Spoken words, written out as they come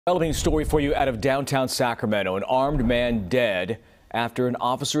Developing story for you out of downtown Sacramento. An armed man dead after an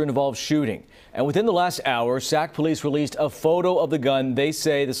officer-involved shooting. And within the last hour, Sac Police released a photo of the gun they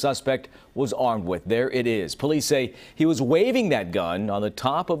say the suspect was armed with. There it is. Police say he was waving that gun on the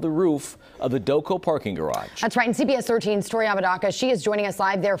top of the roof of the Doco parking garage. That's right. And CBS 13's Tori Amadaka, she is joining us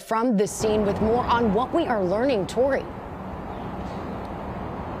live there from the scene with more on what we are learning. Tori.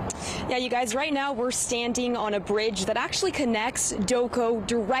 Yeah, you guys, right now we're standing on a bridge that actually connects Doco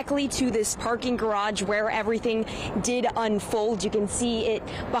directly to this parking garage where everything did unfold. You can see it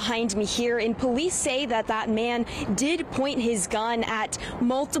behind me here. And police say that that man did point his gun at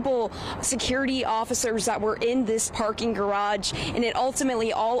multiple security officers that were in this parking garage. And it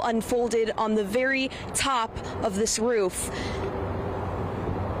ultimately all unfolded on the very top of this roof.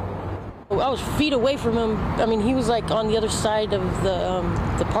 I was feet away from him. I mean, he was like on the other side of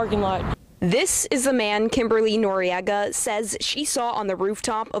the parking lot. This is the man Kimberly Noriega says she saw on the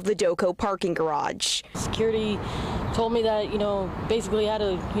rooftop of the Doco parking garage. Security told me that, basically had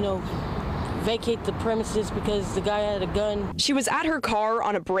to, vacate the premises because the guy had a gun. She was at her car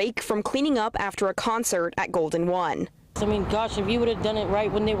on a break from cleaning up after a concert at Golden One. I mean, gosh, if you would have done it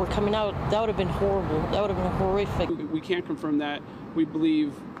right when they were coming out, that would have been horrible. That would have been horrific. We can't confirm that. We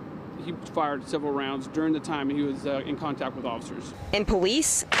believe he fired several rounds during the time he was in contact with officers. And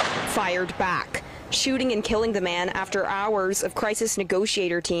police fired back, shooting and killing the man after hours of crisis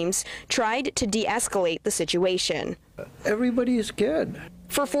negotiator teams tried to de-escalate the situation. Everybody is scared.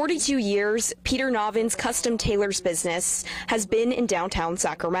 For 42 years, Peter Novin's custom tailors business has been in downtown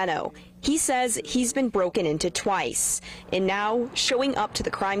Sacramento. He says he's been broken into twice. And now, showing up to the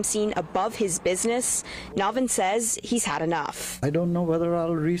crime scene above his business, Novin says he's had enough. I don't know whether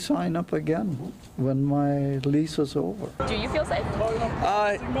I'll re-sign up again when my lease is over. Do you feel safe?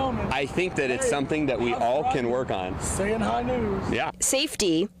 I think that it's something that we all can work on. Saying high news. Yeah.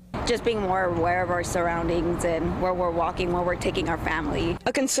 Safety. Just being more aware of our surroundings and where we're walking, where we're taking our family.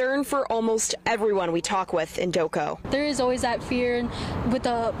 A concern for almost everyone we talk with in Doco. There is always that fear with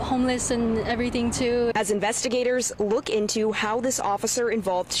the homeless and everything too. As investigators look into how this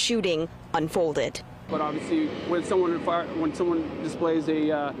officer-involved shooting unfolded. But obviously, when someone displays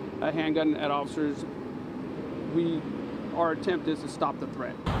a handgun at officers, our attempt is to stop the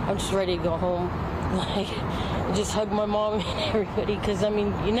threat. I'm just ready to go home. Like, just hug my mom and everybody, because, I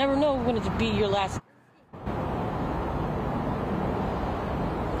mean, you never know when it'll be your last.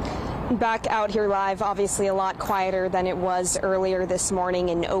 Back out here live, obviously a lot quieter than it was earlier this morning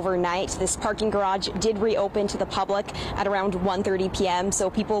and overnight. This parking garage did reopen to the public at around 1:30 p.m. so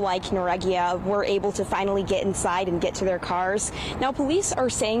people like Noregia were able to finally get inside and get to their cars. Now, police are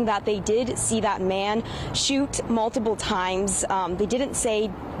saying that they did see that man shoot multiple times. They didn't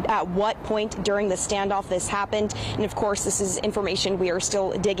say at what point during the standoff this happened. And of course, this is information we are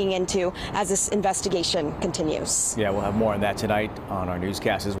still digging into as this investigation continues. Yeah, we'll have more on that tonight on our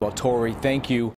newscast as well. Tori, thank you.